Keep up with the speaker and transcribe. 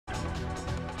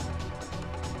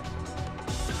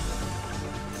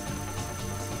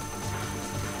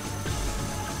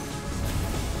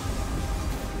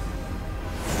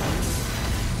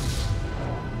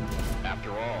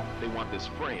want this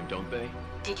frame, don't they?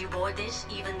 Did you board this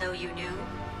even though you knew?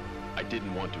 I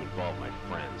didn't want to involve my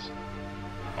friends.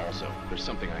 Also, there's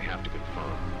something I have to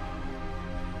confirm.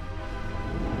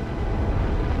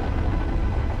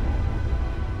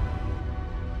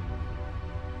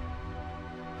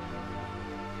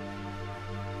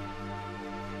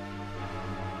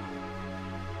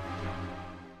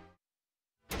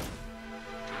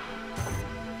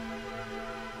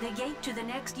 The gate to the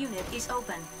next unit is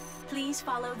open. Please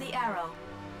follow the arrow.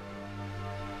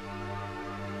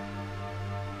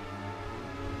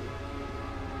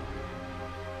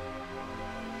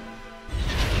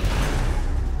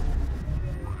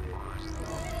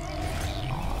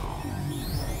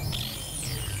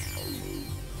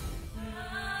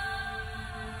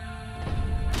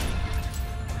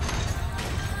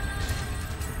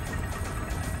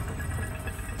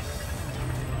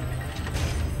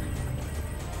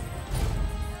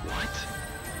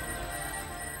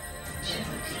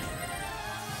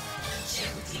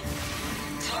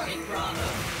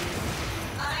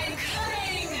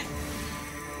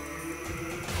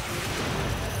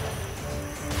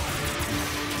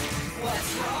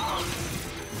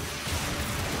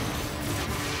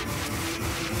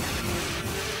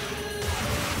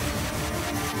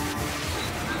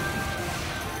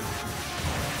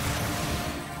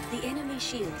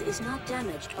 Shield is not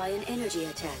damaged by an energy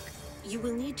attack. You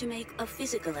will need to make a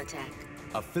physical attack.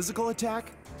 A physical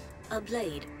attack? A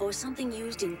blade, or something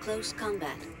used in close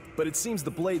combat. But it seems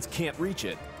the blades can't reach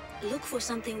it. Look for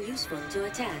something useful to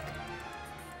attack.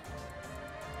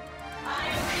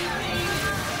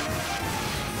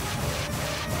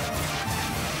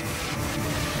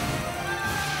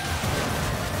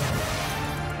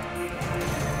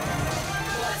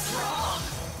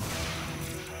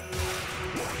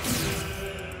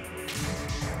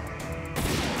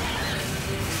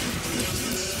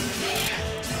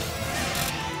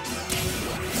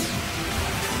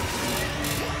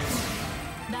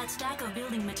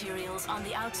 Materials on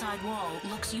the outside wall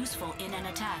looks useful in an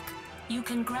attack. You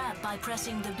can grab by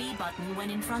pressing the B button when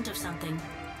in front of something.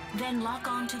 Then lock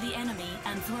on to the enemy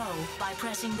and throw by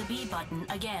pressing the B button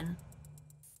again.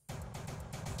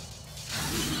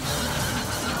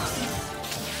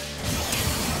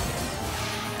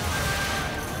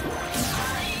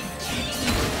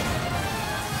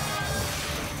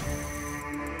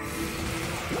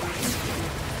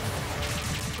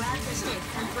 Grab the stick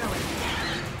and throw it.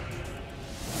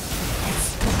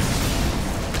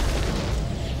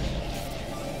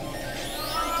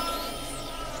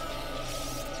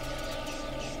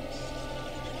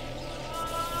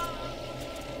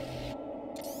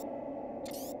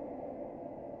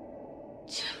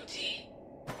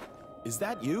 Is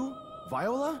that you?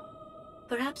 Viola?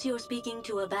 Perhaps you're speaking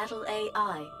to a battle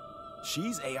AI.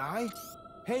 She's AI?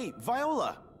 Hey,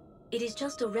 Viola! It is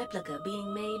just a replica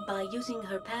being made by using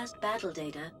her past battle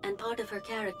data and part of her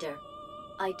character.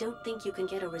 I don't think you can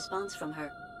get a response from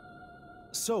her.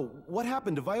 So, what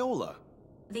happened to Viola?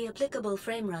 The applicable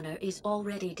frame runner is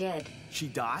already dead. She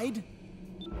died?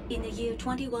 In the year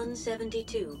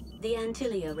 2172, the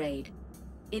Antilia raid.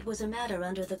 It was a matter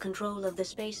under the control of the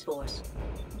Space Force.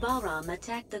 Bahram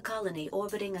attacked the colony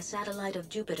orbiting a satellite of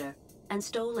Jupiter and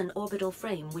stole an orbital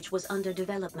frame which was under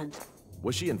development.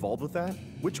 Was she involved with that?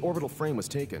 Which orbital frame was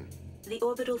taken? The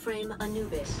orbital frame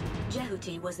Anubis.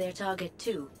 Jehuti was their target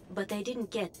too, but they didn't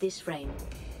get this frame.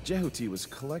 Jehuti was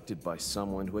collected by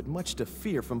someone who had much to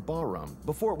fear from Bahram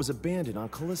before it was abandoned on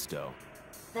Callisto.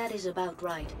 That is about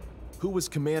right. Who was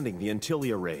commanding the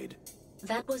Antilia raid?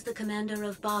 That was the commander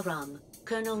of Bahram,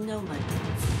 Colonel Noman.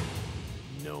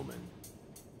 Noman.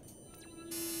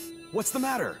 What's the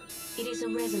matter? It is a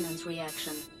resonance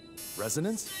reaction.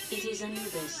 Resonance? It is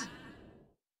Anubis.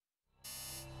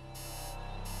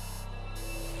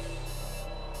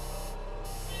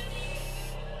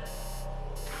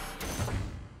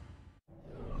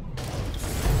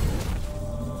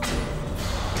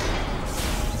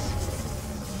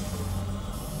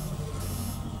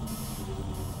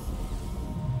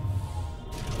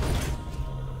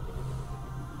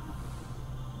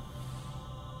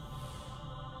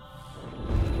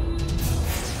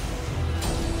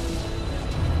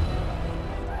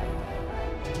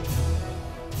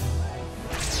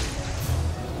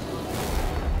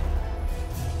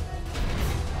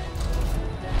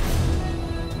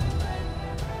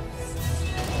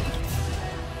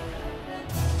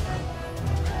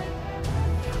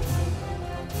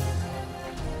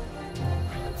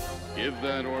 Give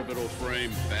that orbital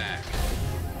frame back.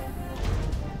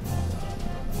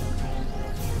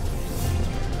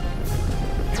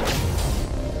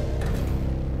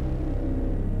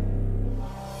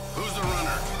 Who's the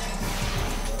runner?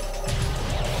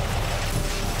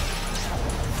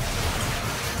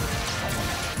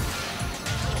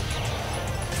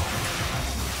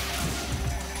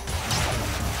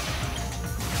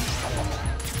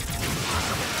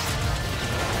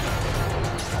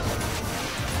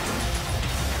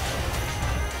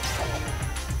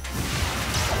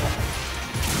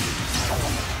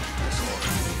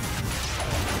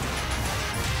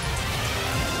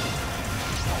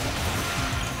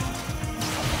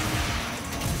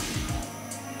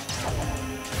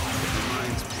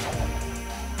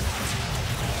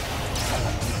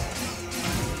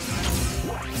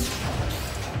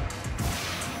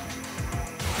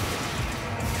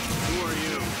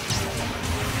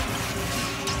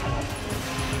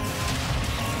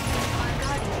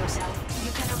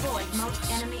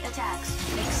 any attacks,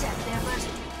 except their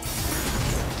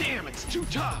versatility. Damn, it's too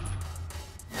tough!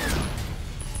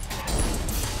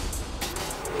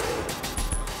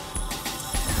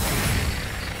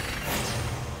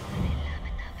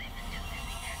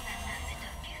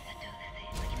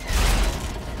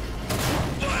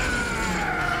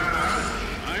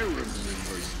 I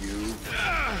remember you.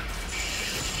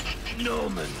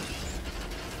 Noman!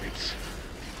 It's...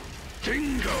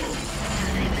 Dingo!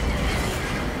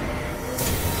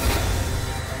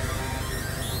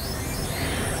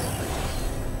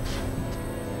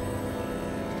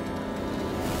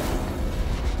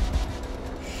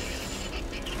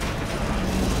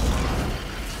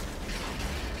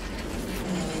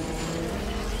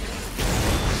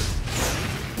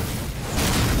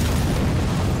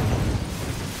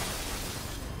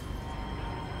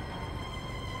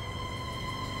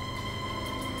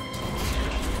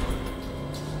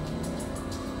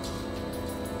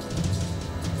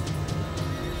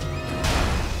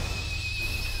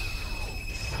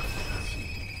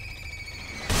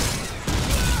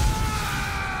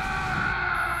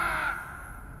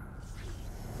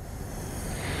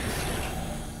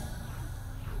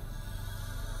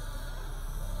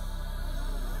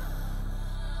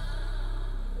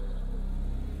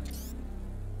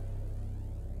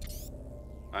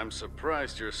 I'm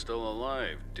surprised you're still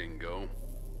alive, Dingo.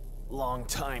 Long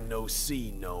time no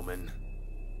see, Noman.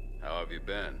 How have you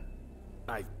been?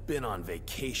 I've been on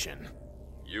vacation.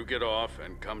 You get off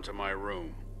and come to my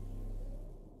room.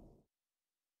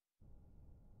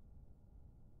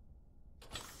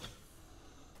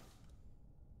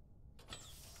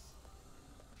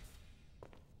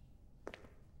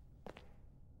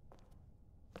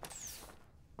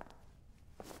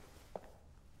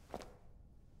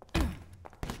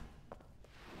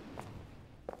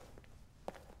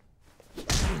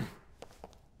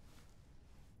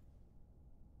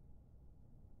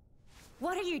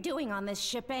 What are you doing on this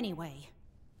ship anyway?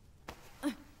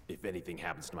 If anything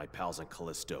happens to my pals on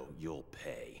Callisto, you'll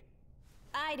pay.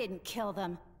 I didn't kill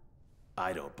them.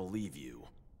 I don't believe you.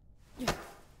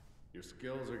 Your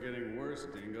skills are getting worse,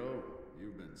 Dingo.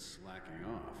 You've been slacking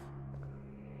off.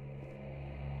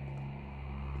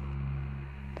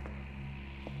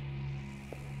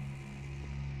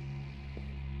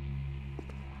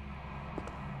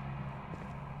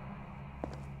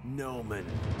 Noman.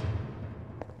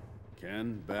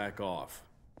 Ken, back off.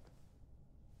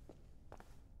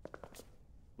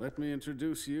 Let me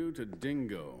introduce you to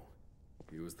Dingo.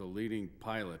 He was the leading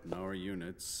pilot in our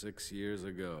unit 6 years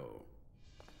ago.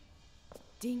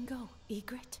 Dingo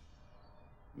Egret?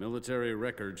 Military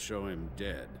records show him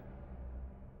dead.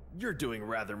 You're doing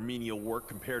rather menial work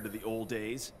compared to the old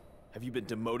days. Have you been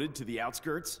demoted to the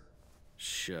outskirts?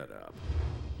 Shut up.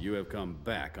 You have come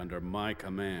back under my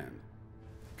command.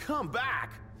 Come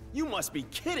back! You must be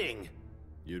kidding!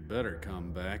 You'd better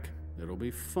come back. It'll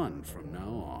be fun from now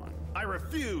on. I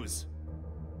refuse!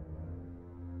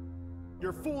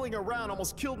 Your fooling around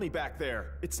almost killed me back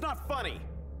there. It's not funny.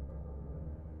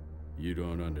 You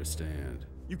don't understand.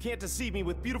 You can't deceive me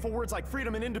with beautiful words like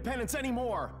freedom and independence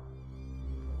anymore.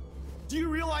 Do you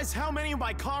realize how many of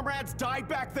my comrades died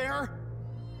back there?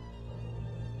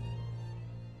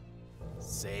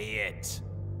 Say it.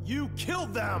 You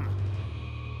killed them!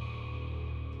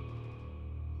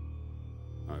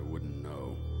 I wouldn't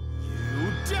know.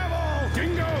 You devil!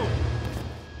 Dingo!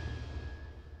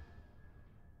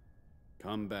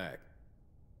 Come back.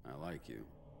 I like you.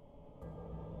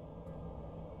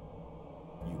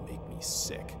 You make me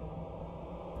sick.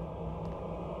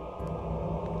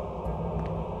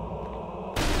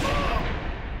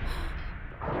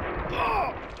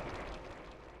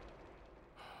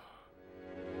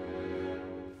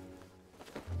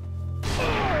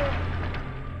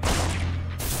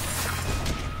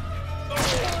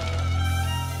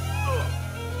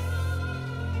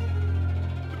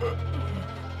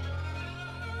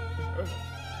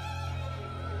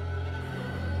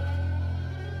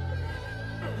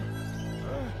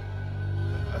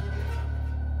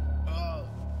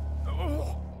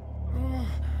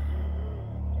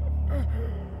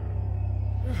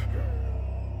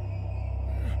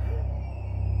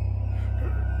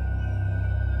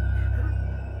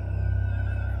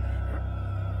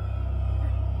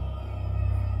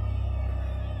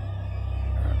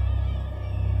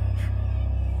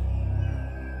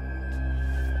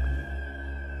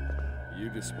 You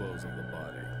dispose of the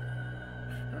body.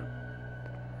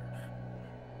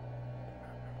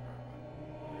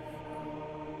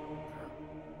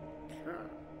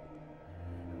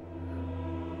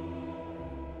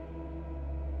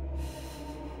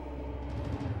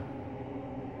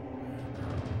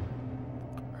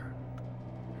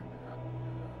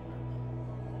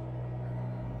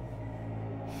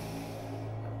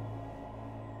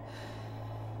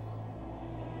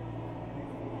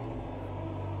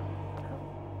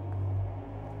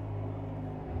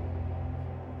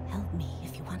 Help me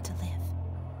if you want to live.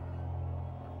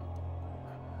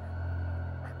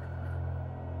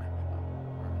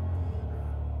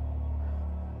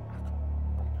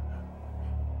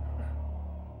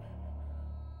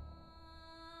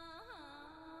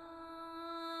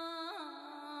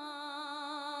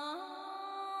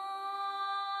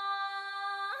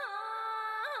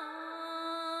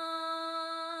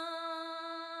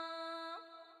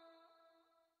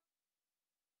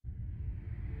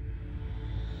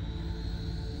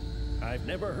 I've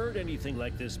never heard anything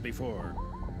like this before.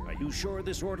 Are you sure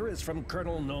this order is from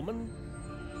Colonel Noman?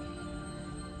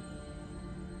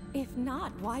 If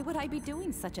not, why would I be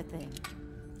doing such a thing?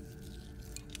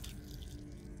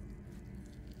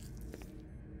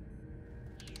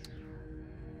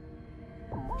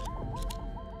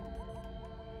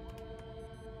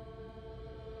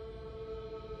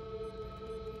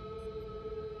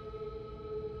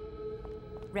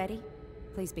 Ready?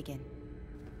 Please begin.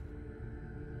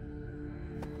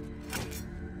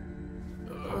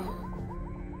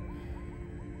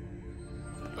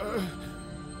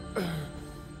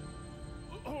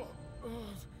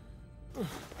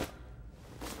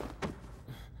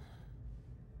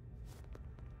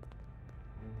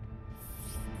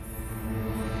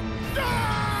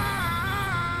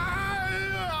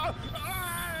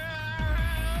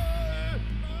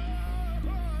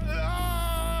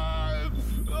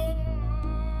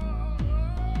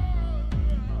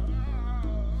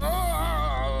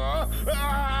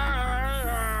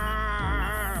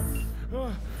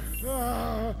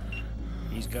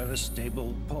 He's got a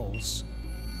stable pulse.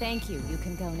 Thank you. You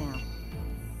can go now.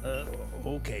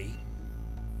 Okay.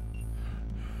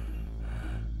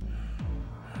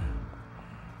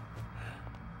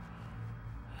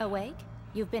 Awake?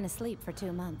 You've been asleep for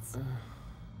 2 months.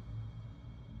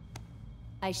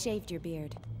 I shaved your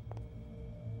beard.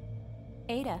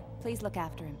 Ada, please look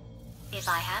after him. If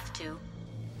I have to.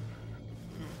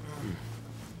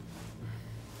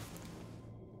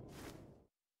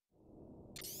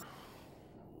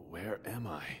 Where am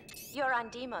I? You're on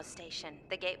Deimos Station,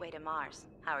 the gateway to Mars.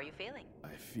 How are you feeling?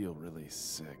 I feel really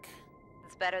sick.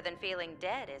 It's better than feeling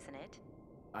dead, isn't it?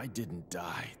 I didn't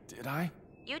die, did I?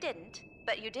 You didn't,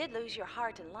 but you did lose your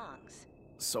heart and lungs.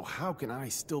 So how can I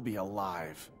still be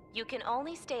alive? You can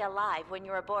only stay alive when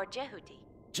you're aboard Jehuti.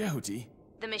 Jehuti?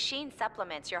 The machine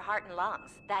supplements your heart and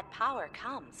lungs. That power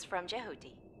comes from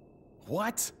Jehuti.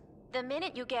 What? The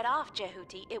minute you get off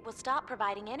Jehuti, it will stop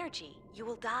providing energy. You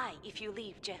will die if you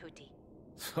leave Jehuti.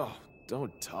 Oh,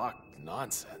 don't talk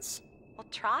nonsense. Well,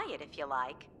 try it if you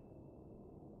like.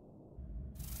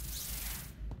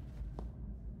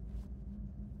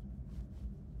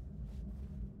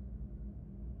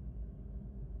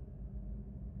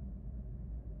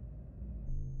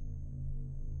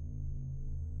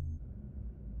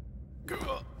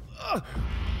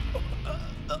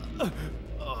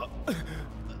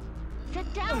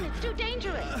 Sit down, it's too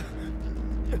dangerous.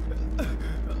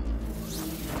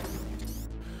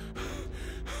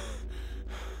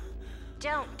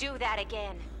 Don't do that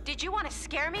again. Did you want to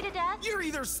scare me to death? You're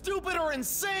either stupid or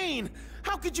insane!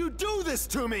 How could you do this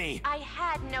to me? I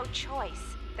had no choice.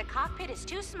 The cockpit is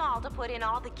too small to put in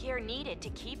all the gear needed to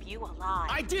keep you alive.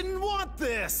 I didn't want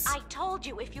this! I told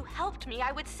you if you helped me,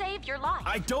 I would save your life.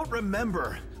 I don't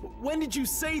remember. When did you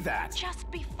say that?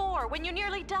 Just before, when you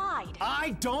nearly died.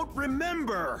 I don't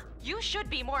remember! You should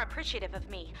be more appreciative of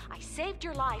me. I saved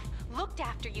your life, looked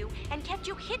after you, and kept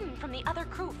you hidden from the other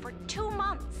crew for 2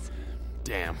 months.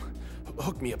 Damn.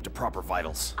 Hook me up to proper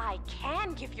vitals. I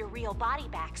can give your real body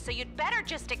back, so you'd better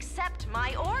just accept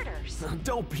my orders.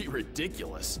 Don't be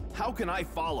ridiculous. How can I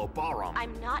follow Bahram?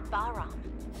 I'm not Bahram.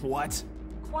 What?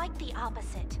 Quite the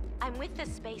opposite. I'm with the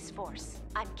Space Force.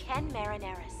 I'm Ken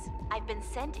Marineris. I've been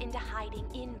sent into hiding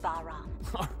in Bahram.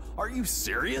 Are you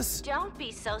serious? Don't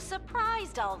be so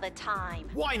surprised all the time.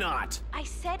 Why not? I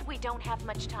said we don't have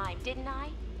much time, didn't I?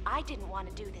 I didn't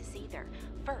want to do this either.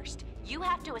 First, you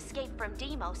have to escape from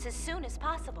Deimos as soon as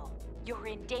possible. You're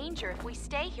in danger if we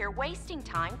stay here wasting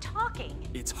time talking.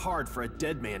 It's hard for a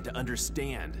dead man to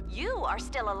understand. You are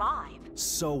still alive.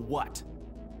 So what?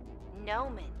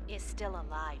 Noman is still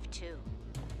alive too.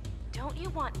 Don't you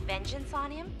want vengeance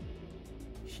on him?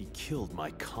 He killed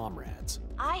my comrades.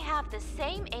 I have the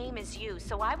same aim as you,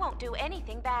 so I won't do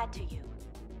anything bad to you.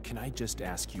 Can I just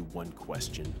ask you one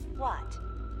question? What?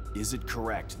 Is it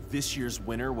correct this year's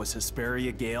winner was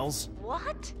Hesperia Gales?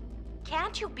 What?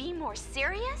 Can't you be more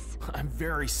serious? I'm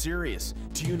very serious.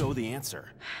 Do you know the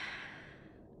answer?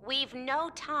 We've no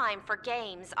time for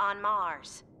games on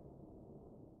Mars.